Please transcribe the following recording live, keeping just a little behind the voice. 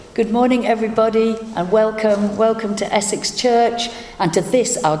Good morning, everybody, and welcome to Essex Church and to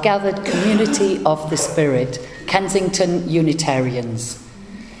this, our gathered community of the Spirit, Kensington Unitarians.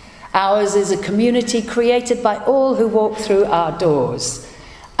 Ours is a community created by all who walk through our doors,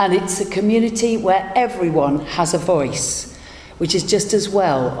 and it's a community where everyone has a voice, which is just as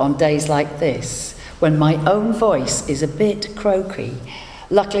well on days like this, when my own voice is a bit croaky.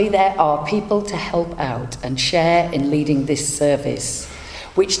 Luckily, there are people to help out and share in leading this service,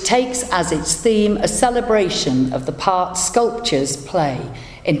 which takes as its theme a celebration of the part sculptures play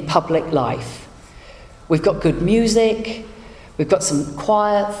in public life. We've got good music, we've got some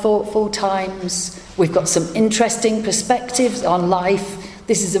quiet, thoughtful times, we've got some interesting perspectives on life.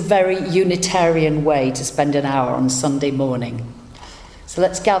 This is a very Unitarian way to spend an hour on Sunday morning. So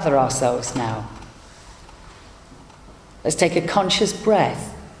let's gather ourselves now. Let's take a conscious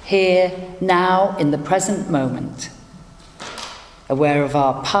breath, here, now, in the present moment. Aware of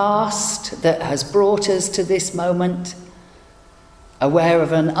our past that has brought us to this moment, aware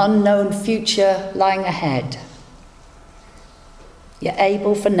of an unknown future lying ahead. You're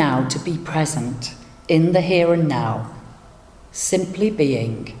able for now to be present in the here and now, simply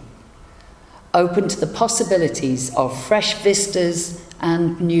being, open to the possibilities of fresh vistas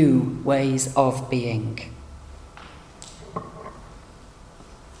and new ways of being.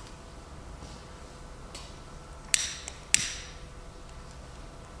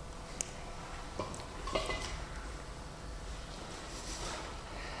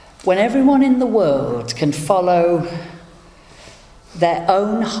 When everyone in the world can follow their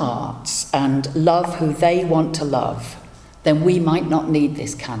own hearts and love who they want to love, then we might not need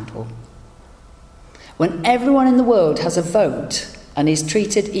this candle. When everyone in the world has a vote and is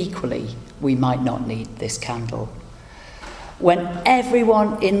treated equally, we might not need this candle. When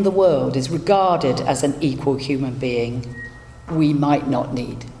everyone in the world is regarded as an equal human being, we might not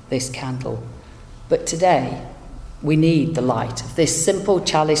need this candle. But today, we need the light of this simple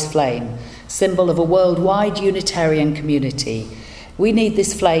chalice flame, symbol of a worldwide Unitarian community. We need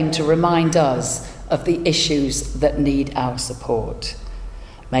this flame to remind us of the issues that need our support.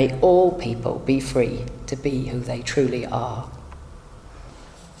 May all people be free to be who they truly are.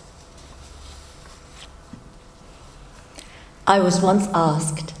 I was once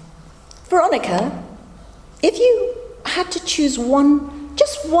asked, Veronica, if you had to choose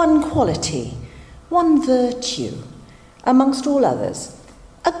just one quality, one virtue, amongst all others,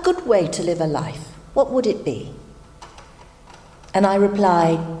 a good way to live a life, what would it be? And I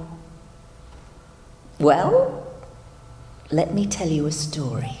replied, well, let me tell you a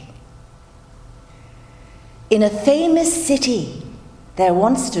story. In a famous city, there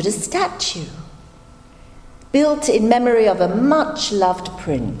once stood a statue, built in memory of a much-loved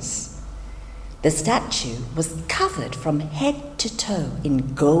prince. The statue was covered from head to toe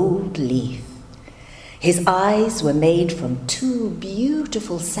in gold leaf. His eyes were made from 2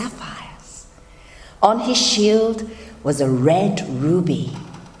 beautiful sapphires. On his shield was a red ruby.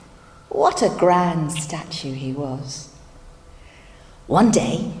 What a grand statue he was. One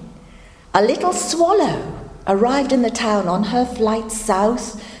day, a little swallow arrived in the town on her flight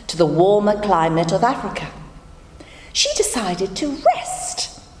south to the warmer climate of Africa. She decided to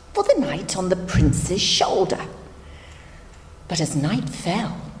rest for the night on the prince's shoulder. But as night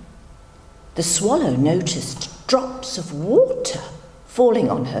fell, the swallow noticed drops of water falling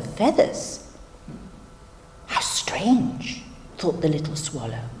on her feathers. How strange, thought the little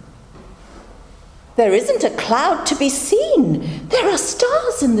swallow. There isn't a cloud to be seen. There are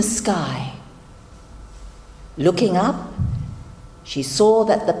stars in the sky. Looking up, she saw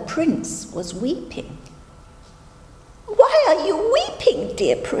that the prince was weeping. Why are you weeping,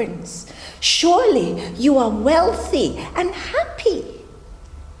 dear prince? Surely you are wealthy and happy.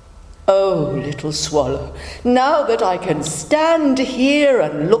 Oh, little swallow, now that I can stand here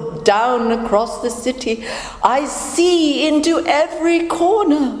and look down across the city, I see into every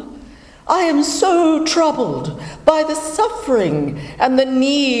corner. I am so troubled by the suffering and the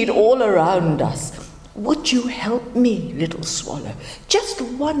need all around us. Would you help me, little swallow, just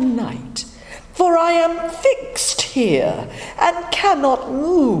one night? For I am fixed here and cannot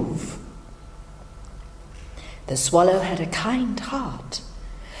move. The swallow had a kind heart.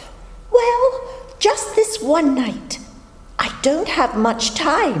 Well, just this one night. I don't have much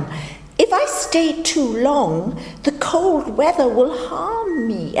time. If I stay too long, the cold weather will harm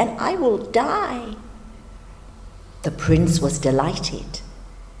me and I will die. The prince was delighted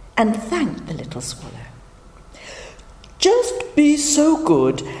and thanked the little swallow. Just be so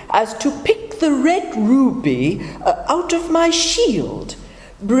good as to pick the red ruby out of my shield.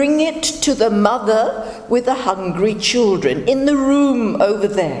 Bring it to the mother with the hungry children in the room over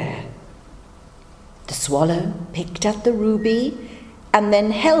there." The swallow picked up the ruby and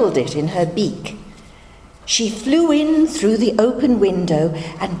then held it in her beak. She flew in through the open window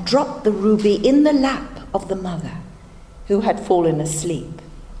and dropped the ruby in the lap of the mother, who had fallen asleep,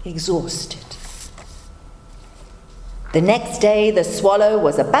 exhausted. The next day the swallow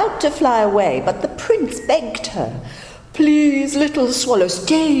was about to fly away, but the prince begged her, "Please, little swallow,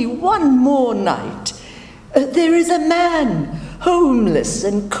 stay one more night. There is a man, homeless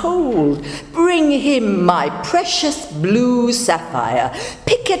and cold. Bring him my precious blue sapphire.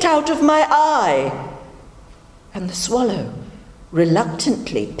 Pick it out of my eye." And the swallow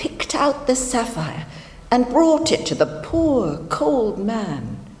reluctantly picked out the sapphire and brought it to the poor, cold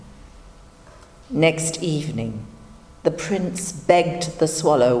man. Next evening, the prince begged the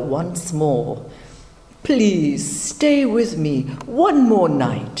swallow once more, "Please stay with me one more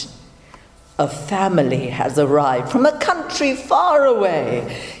night. A family has arrived from a country far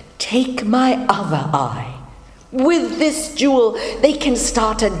away. Take my other eye. With this jewel, they can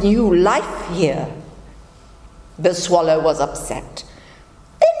start a new life here." The swallow was upset.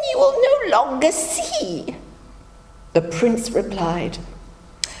 "Then you will no longer see." The prince replied,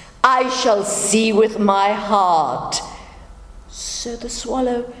 "I shall see with my heart." So the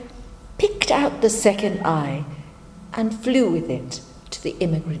swallow picked out the second eye and flew with it to the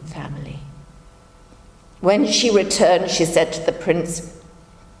immigrant family. When she returned, she said to the prince,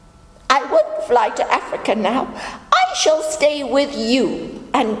 "I won't fly to Africa now. I shall stay with you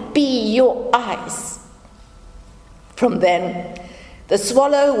and be your eyes." From then, the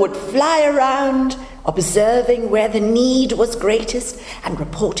swallow would fly around, observing where the need was greatest and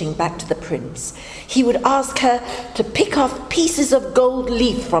reporting back to the prince. He would ask her to pick off pieces of gold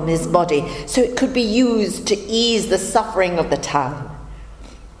leaf from his body so it could be used to ease the suffering of the town.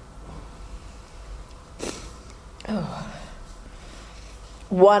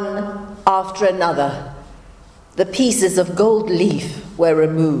 One after another, the pieces of gold leaf were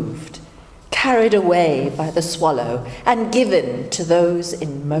removed, carried away by the swallow, and given to those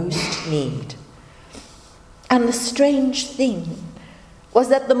in most need. And the strange thing was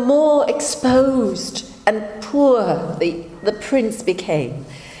that the more exposed and poor the prince became,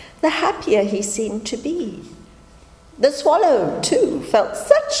 the happier he seemed to be. The swallow, too, felt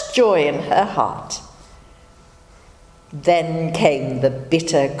such joy in her heart. Then came the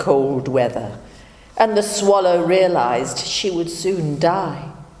bitter cold weather, and the swallow realized she would soon die.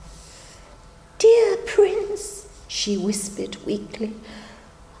 "Dear prince," she whispered weakly,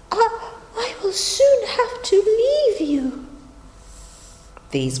 I will soon have to leave you."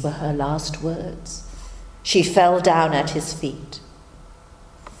 These were her last words. She fell down at his feet.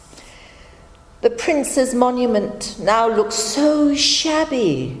 The prince's monument now looked so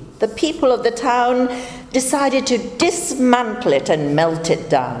shabby, the people of the town decided to dismantle it and melt it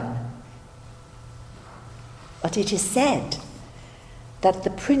down. But it is said that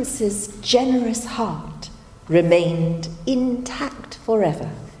the prince's generous heart remained intact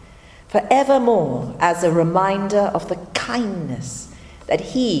forevermore, as a reminder of the kindness that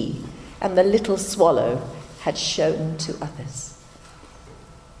he and the little swallow had shown to others.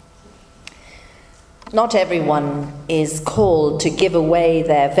 Not everyone is called to give away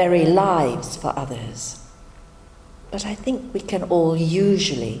their very lives for others, but I think we can all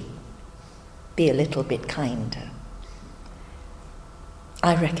usually be a little bit kinder.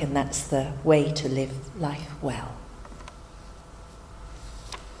 I reckon that's the way to live life well.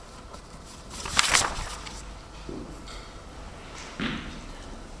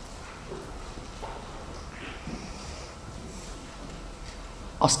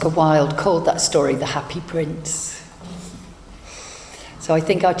 Oscar Wilde called that story The Happy Prince. So I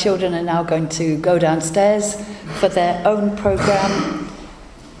think our children are now going to go downstairs for their own programme,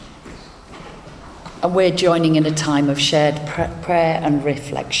 and we're joining in a time of shared prayer and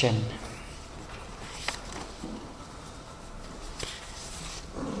reflection.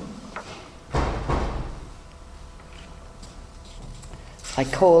 I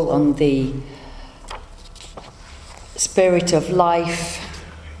call on the Spirit of life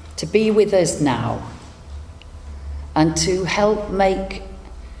to be with us now and to help make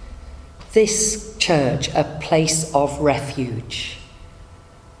this church a place of refuge,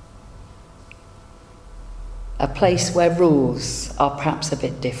 a place where rules are perhaps a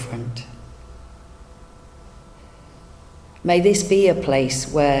bit different. May this be a place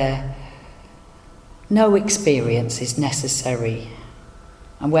where no experience is necessary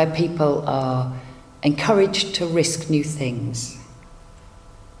and where people are encouraged to risk new things.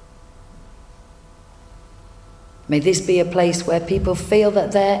 May this be a place where people feel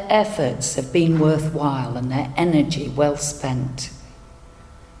that their efforts have been worthwhile and their energy well spent.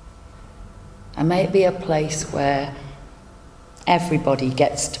 And may it be a place where everybody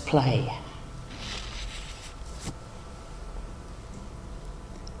gets to play.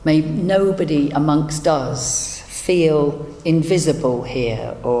 May nobody amongst us feel invisible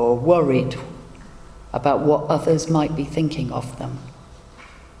here or worried about what others might be thinking of them.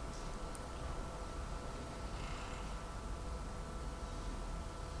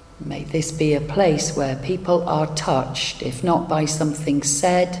 May this be a place where people are touched, if not by something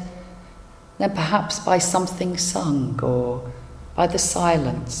said, then perhaps by something sung, or by the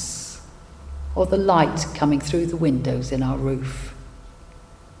silence, or the light coming through the windows in our roof,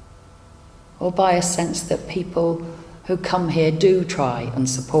 or by a sense that people who come here do try and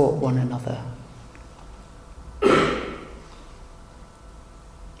support one another.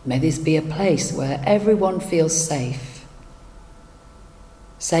 May this be a place where everyone feels safe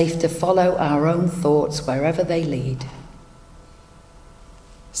to follow our own thoughts wherever they lead,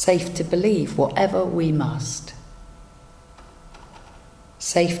 safe to believe whatever we must,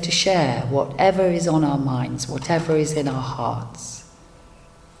 safe to share whatever is on our minds, whatever is in our hearts.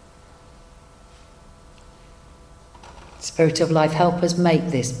 Spirit of life, help us make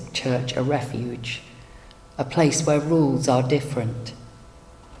this church a refuge, a place where rules are different,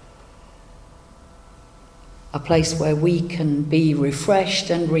 a place where we can be refreshed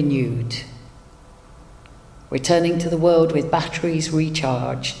and renewed, returning to the world with batteries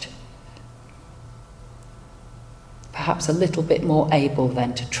recharged, perhaps a little bit more able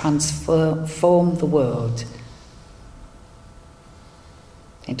then to transform the world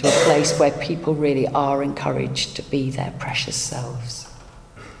into a place where people really are encouraged to be their precious selves.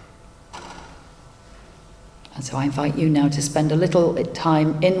 And so I invite you now to spend a little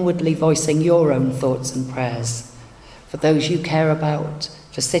time inwardly voicing your own thoughts and prayers for those you care about,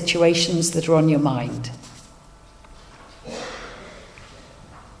 for situations that are on your mind.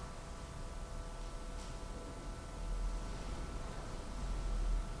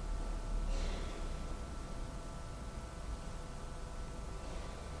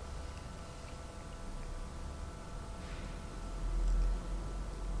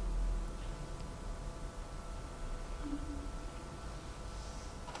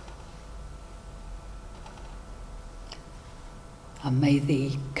 And may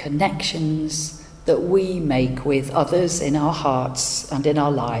the connections that we make with others in our hearts and in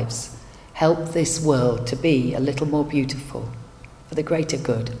our lives help this world to be a little more beautiful for the greater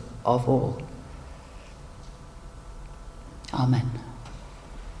good of all. Amen.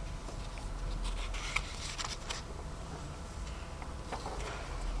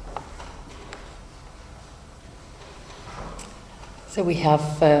 So we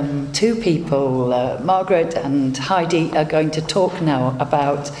have two people, Margaret and Heidi, are going to talk now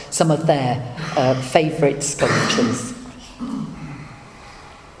about some of their favourite sculptures.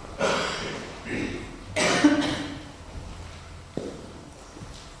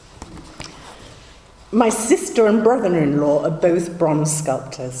 My sister and brother-in-law are both bronze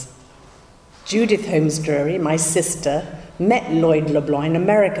sculptors. Judith Holmes Drury, my sister, met Lloyd LeBlanc in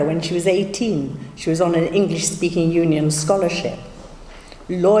America when she was 18. She was on an English-speaking union scholarship.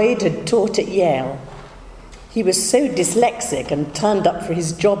 Lloyd had taught at Yale. He was so dyslexic and turned up for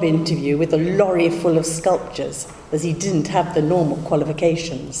his job interview with a lorry full of sculptures, as he didn't have the normal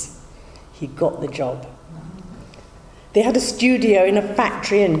qualifications. He got the job. They had a studio in a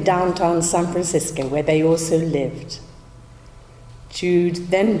factory in downtown San Francisco where they also lived. Jude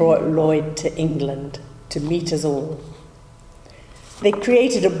then brought Lloyd to England to meet us all. They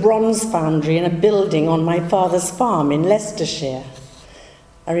created a bronze foundry in a building on my father's farm in Leicestershire.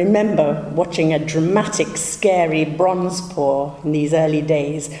 I remember watching a dramatic, scary bronze pour in these early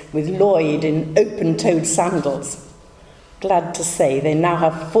days with Lloyd in open-toed sandals. Glad to say they now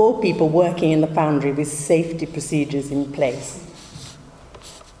have 4 people working in the foundry with safety procedures in place.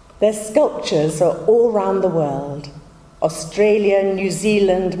 Their sculptures are all around the world: Australia, New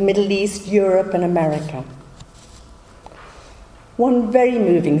Zealand, Middle East, Europe, and America. One very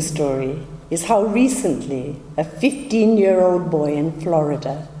moving story is how recently a 15-year-old boy in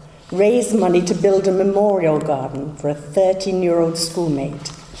Florida raised money to build a memorial garden for a 13-year-old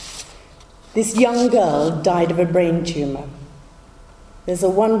schoolmate. This young girl died of a brain tumour. There's a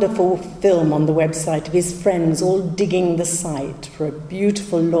wonderful film on the website of his friends all digging the site for a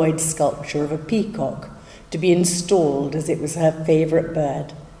beautiful Lloyd sculpture of a peacock to be installed as it was her favourite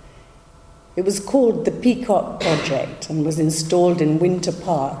bird. It was called the Peacock Project and was installed in Winter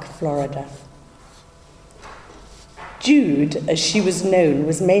Park, Florida. Jude, as she was known,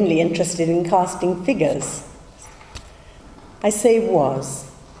 was mainly interested in casting figures. I say was,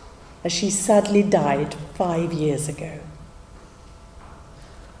 as she sadly died 5 years ago.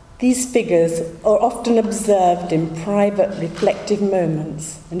 These figures are often observed in private, reflective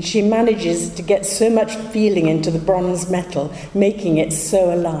moments, and she manages to get so much feeling into the bronze metal, making it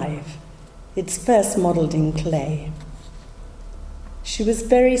so alive. It's first modelled in clay. She was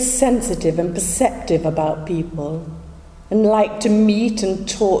very sensitive and perceptive about people, and liked to meet and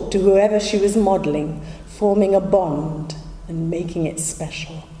talk to whoever she was modelling, forming a bond and making it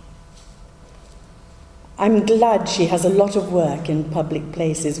special. I'm glad she has a lot of work in public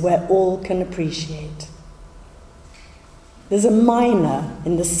places where all can appreciate. There's a miner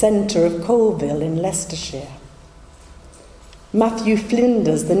in the centre of Colville in Leicestershire. Matthew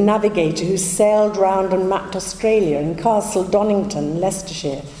Flinders, the navigator who sailed round and mapped Australia, in Castle Donington,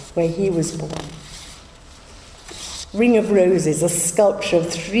 Leicestershire, where he was born. Ring of Roses, a sculpture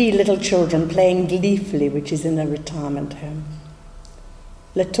of 3 little children playing gleefully, which is in a retirement home.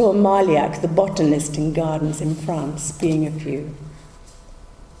 Latour Marliac, the botanist in gardens in France, being a few.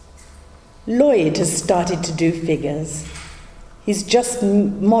 Lloyd has started to do figures. He's just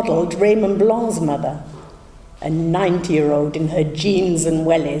modelled Raymond Blanc's mother, a 90-year-old in her jeans and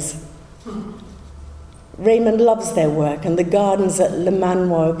wellies. Raymond loves their work, and the gardens at Le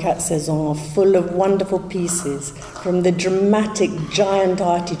Manoir aux Quatre Saisons are full of wonderful pieces, from the dramatic giant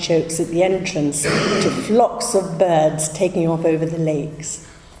artichokes at the entrance to flocks of birds taking off over the lakes.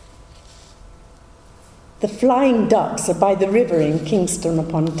 The flying ducks are by the river in Kingston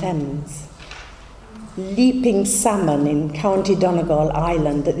upon Thames. Leaping salmon in County Donegal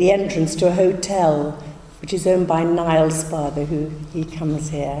Island at the entrance to a hotel which is owned by Niall's father, who he comes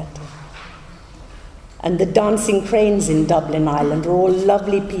here to. And the dancing cranes in Dublin Island are all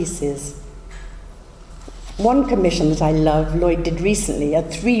lovely pieces. One commission that I love, Lloyd did recently, are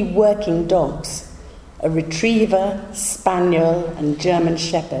 3 working dogs, a retriever, spaniel, and German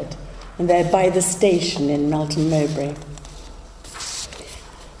shepherd, and they're by the station in Melton Mowbray.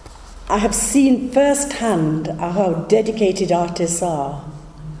 I have seen firsthand how dedicated artists are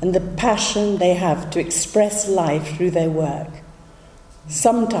and the passion they have to express life through their work,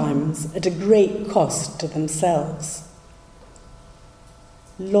 sometimes at a great cost to themselves.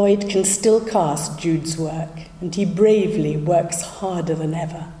 Lloyd can still cast Jude's work, and he bravely works harder than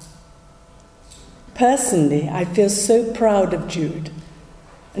ever. Personally, I feel so proud of Jude,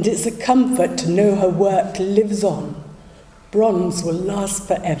 and it's a comfort to know her work lives on. Bronze will last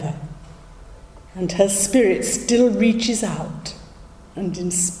forever, and her spirit still reaches out and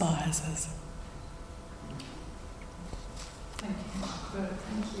inspires us. Thank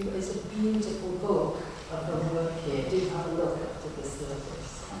you. It's a beautiful book of her work here. Do have a look after the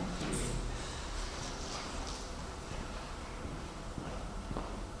service. Thank you.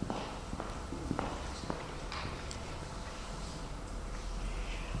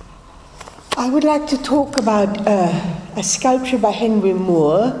 I would like to talk about a sculpture by Henry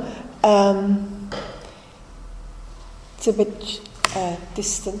Moore. It's a bit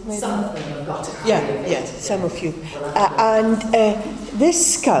distant, maybe. Some of them have got it. Yeah, some of you. And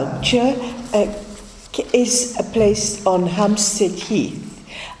this sculpture is placed on Hampstead Heath,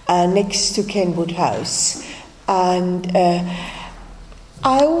 next to Kenwood House. And I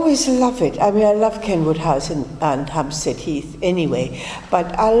always love it. I mean, I love Kenwood House and Hampstead Heath anyway,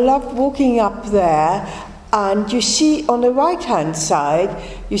 but I love walking up there, and you see on the right-hand side,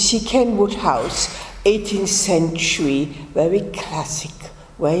 you see Kenwood House, 18th century, very classic,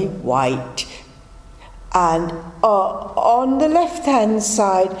 very white. And on the left-hand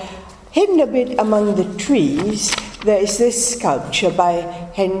side, hidden a bit among the trees, there is this sculpture by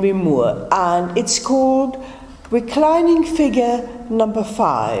Henry Moore, and it's called Reclining Figure Number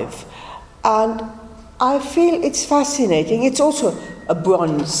 5. And I feel it's fascinating. It's also a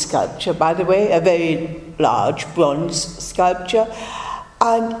bronze sculpture, by the way, a very large bronze sculpture.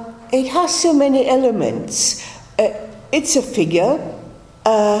 And it has so many elements. It's a figure,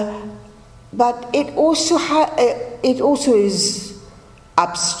 but it also is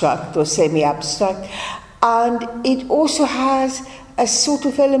abstract or semi-abstract, and it also has a sort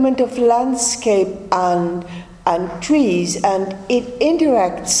of element of landscape and trees, and it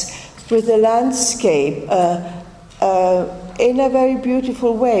interacts with the landscape in a very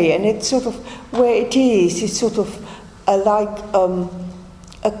beautiful way. And it's sort of where it is. It's sort of like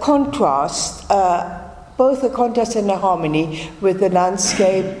a contrast, both a contrast and a harmony with the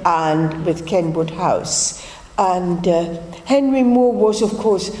landscape and with Kenwood House. And Henry Moore was, of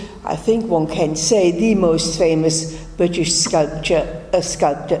course, I think one can say, the most famous British sculptor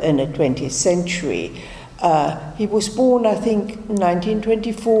in the 20th century. He was born, I think,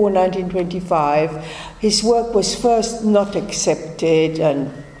 1924, 1925. His work was first not accepted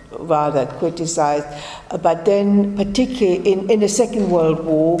and rather criticized, but then particularly in the Second World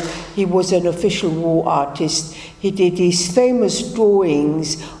War, he was an official war artist. He did these famous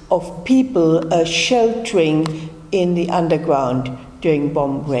drawings of people sheltering in the underground during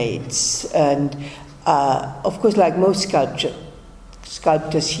bomb raids. And of course, like most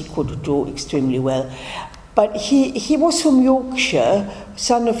sculptors, he could draw extremely well. But he was from Yorkshire,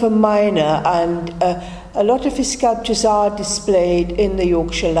 son of a miner, and a lot of his sculptures are displayed in the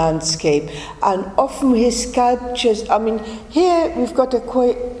Yorkshire landscape. And often his sculptures, I mean, here we've got a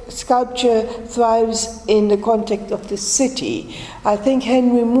sculpture thrives in the context of the city. I think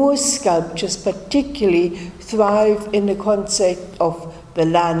Henry Moore's sculptures particularly thrive in the concept of the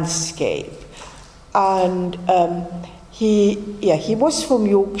landscape. And he was from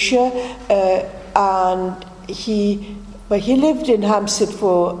Yorkshire, and he lived in Hampstead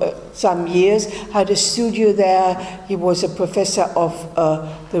for some years, had a studio there. He was a professor of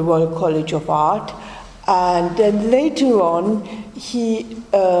the Royal College of Art. And then later on, in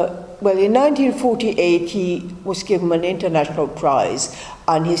 1948, he was given an international prize,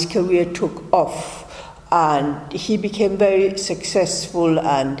 and his career took off. And he became very successful,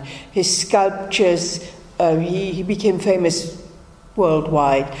 and his sculptures, he became famous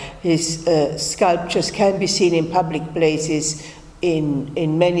worldwide. His sculptures can be seen in public places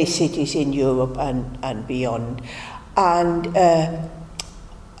in many cities in Europe and beyond. And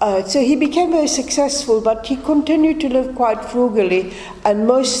so he became very successful, but he continued to live quite frugally, and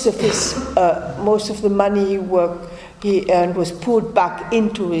most of the money he earned was poured back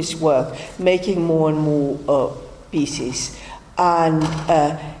into his work, making more and more pieces. And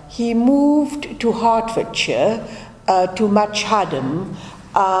he moved to Hertfordshire, to Match Haddam,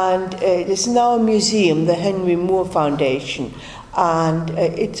 and there's now a museum, the Henry Moore Foundation, and I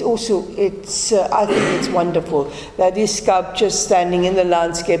think it's wonderful that these sculptures standing in the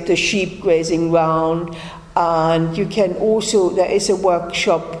landscape, the sheep grazing round, and you can also, there is a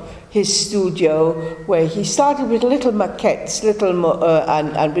workshop, his studio, where he started with little maquettes,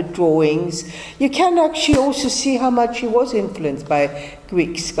 and with drawings. You can actually also see how much he was influenced by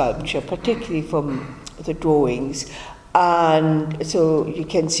Greek sculpture, particularly from the drawings. And so you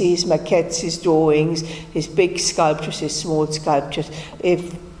can see his maquettes, his drawings, his big sculptures, his small sculptures.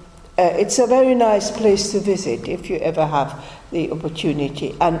 It's a very nice place to visit if you ever have the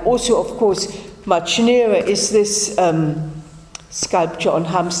opportunity. And also, of course, much nearer is this sculpture on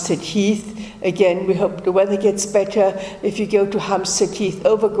Hampstead Heath. Again, we hope the weather gets better. If you go to Hampstead Heath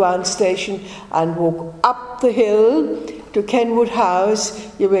Overground Station and walk up the hill to Kenwood House,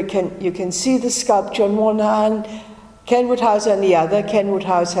 you can see the sculpture on one hand, Kenwood House on the other. Kenwood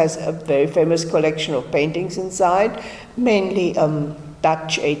House has a very famous collection of paintings inside, mainly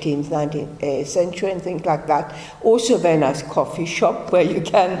Dutch 18th, 19th century and things like that. Also a very nice coffee shop where you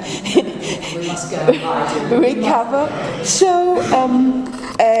can we must go and recover. So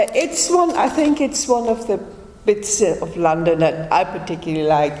I think it's one of the bits of London that I particularly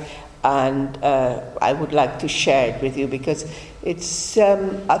like, and I would like to share it with you because it's,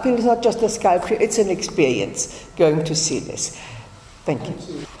 I think it's not just a sculpture, it's an experience going to see this. Thank you.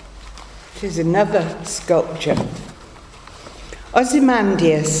 Here's another sculpture.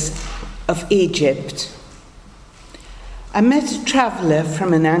 Ozymandias of Egypt. I met a traveller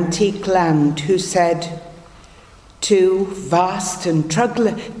from an antique land who said, "Two vast and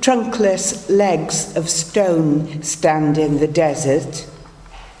trunkless legs of stone stand in the desert.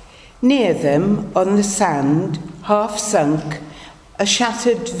 Near them, on the sand, half sunk, a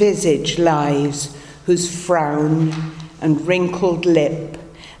shattered visage lies, whose frown and wrinkled lip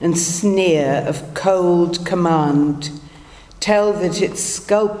and sneer of cold command tell that its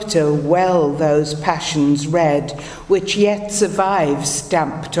sculptor well those passions read, which yet survive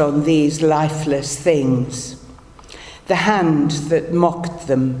stamped on these lifeless things. The hand that mocked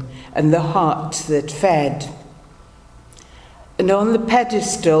them, and the heart that fed. And on the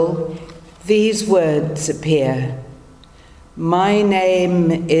pedestal, these words appear. My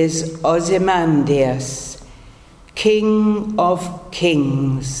name is Ozymandias, King of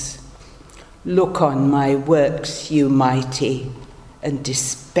Kings. Look on my works, you mighty, and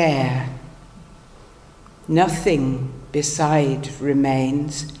despair. Nothing beside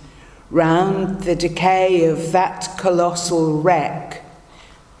remains, round the decay of that colossal wreck,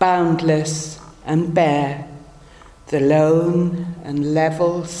 boundless and bare, the lone and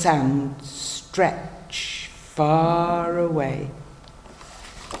level sands stretch far away.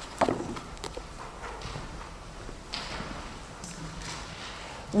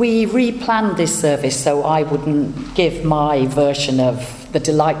 We replanned this service so I wouldn't give my version of the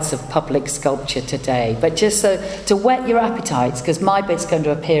delights of public sculpture today, but just to whet your appetites, because my bit's going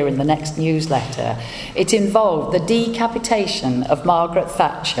to appear in the next newsletter. It involved the decapitation of Margaret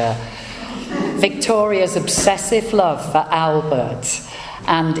Thatcher, Victoria's obsessive love for Albert,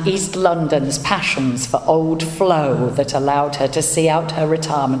 and East London's passions for Old Flo that allowed her to see out her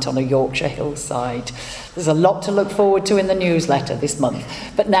retirement on a Yorkshire hillside. There's a lot to look forward to in the newsletter this month.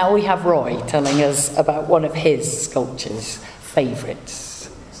 But now we have Roy telling us about one of his sculpture's favourites.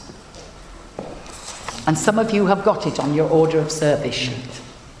 And some of you have got it on your order of service sheet.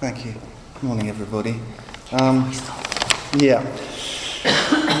 Thank you. Good morning, everybody.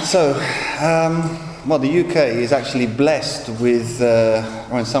 Well, the UK is actually blessed with,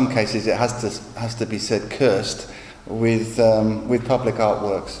 or in some cases it has to be said cursed, with public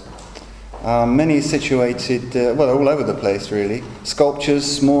artworks. Many situated, all over the place really. Sculptures,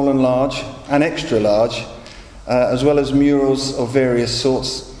 small and large, and extra large, as well as murals of various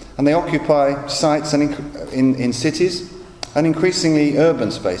sorts. And they occupy sites in cities and increasingly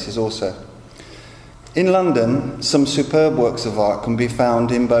urban spaces also. In London, some superb works of art can be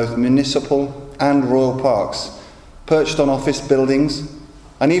found in both municipal and royal parks, perched on office buildings,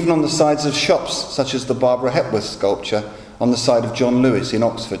 and even on the sides of shops, such as the Barbara Hepworth sculpture on the side of John Lewis in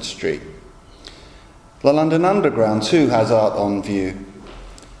Oxford Street. The London Underground too has art on view.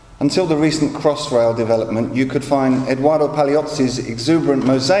 Until the recent Crossrail development, you could find Edoardo Pagliozzi's exuberant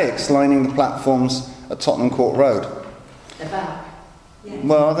mosaics lining the platforms at Tottenham Court Road. They're back. Yeah.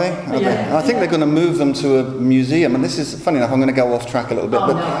 Well, are they? I think they're going to move them to a museum, and this is funny enough. I'm going to go off track a little bit,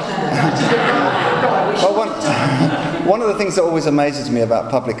 one of the things that always amazes me about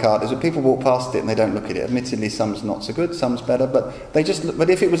public art is that people walk past it and they don't look at it. Admittedly, some's not so good, some's better, but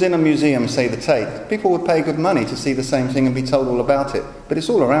if it was in a museum, say the Tate, people would pay good money to see the same thing and be told all about it. But it's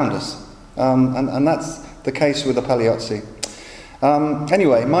all around us, and that's the case with the Pagliozzi.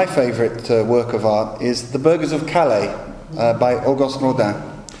 Anyway, my favourite work of art is The Burghers of Calais by Auguste Rodin.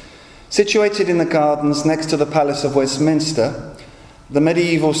 Situated in the gardens next to the Palace of Westminster, the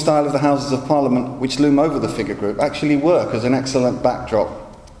medieval style of the Houses of Parliament, which loom over the figure group, actually work as an excellent backdrop.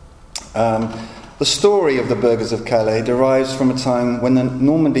 The story of the Burghers of Calais derives from a time when the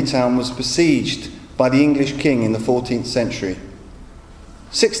Normandy town was besieged by the English king in the 14th century.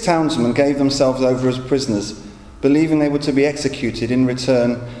 6 townsmen gave themselves over as prisoners, believing they were to be executed in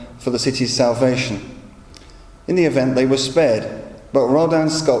return for the city's salvation. In the event, they were spared, but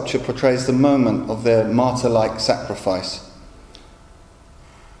Rodin's sculpture portrays the moment of their martyr-like sacrifice.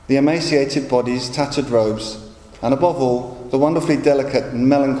 The emaciated bodies, tattered robes, and above all, the wonderfully delicate and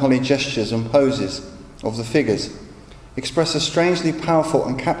melancholy gestures and poses of the figures express a strangely powerful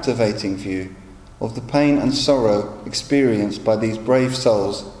and captivating view of the pain and sorrow experienced by these brave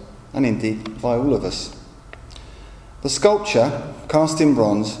souls, and indeed by all of us. The sculpture, cast in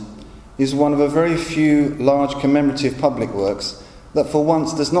bronze, is one of a very few large commemorative public works that for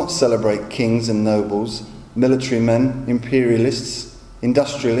once does not celebrate kings and nobles, military men, imperialists,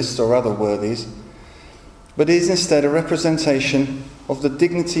 industrialists or other worthies, but is instead a representation of the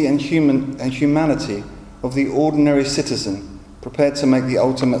dignity and humanity of the ordinary citizen prepared to make the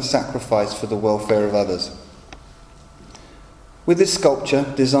ultimate sacrifice for the welfare of others. With this sculpture,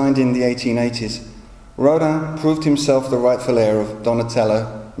 designed in the 1880s, Rodin proved himself the rightful heir of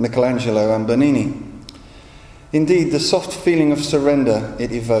Donatello, Michelangelo and Bernini. Indeed, the soft feeling of surrender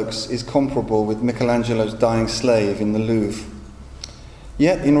it evokes is comparable with Michelangelo's Dying Slave in the Louvre.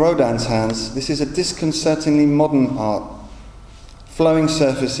 Yet, in Rodin's hands, this is a disconcertingly modern art. Flowing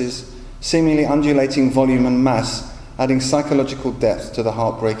surfaces, seemingly undulating volume and mass, adding psychological depth to the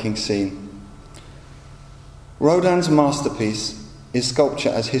heartbreaking scene. Rodin's masterpiece is sculpture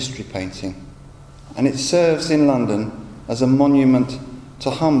as history painting, and it serves in London as a monument to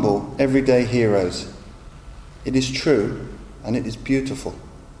humble, everyday heroes. It is true, and it is beautiful.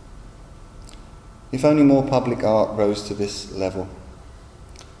 If only more public art rose to this level.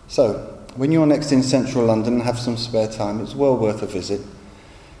 So, when you're next in central London and have some spare time, it's well worth a visit.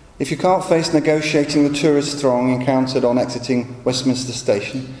 If you can't face negotiating the tourist throng encountered on exiting Westminster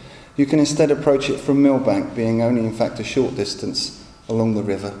Station, you can instead approach it from Millbank, being only in fact a short distance along the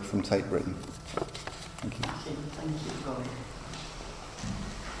river from Tate Britain. Thank you.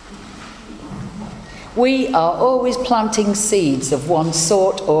 We are always planting seeds of one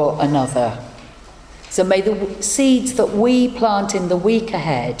sort or another. So may the seeds that we plant in the week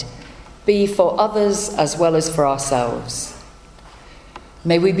ahead be for others as well as for ourselves.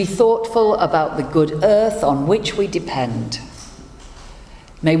 May we be thoughtful about the good earth on which we depend.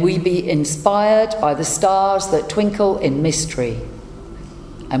 May we be inspired by the stars that twinkle in mystery.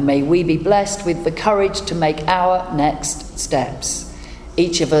 and may we be blessed with the courage to make our next steps,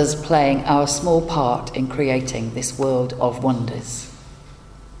 each of us playing our small part in creating this world of wonders.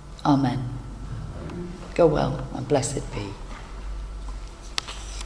 Amen. Go well and blessed be.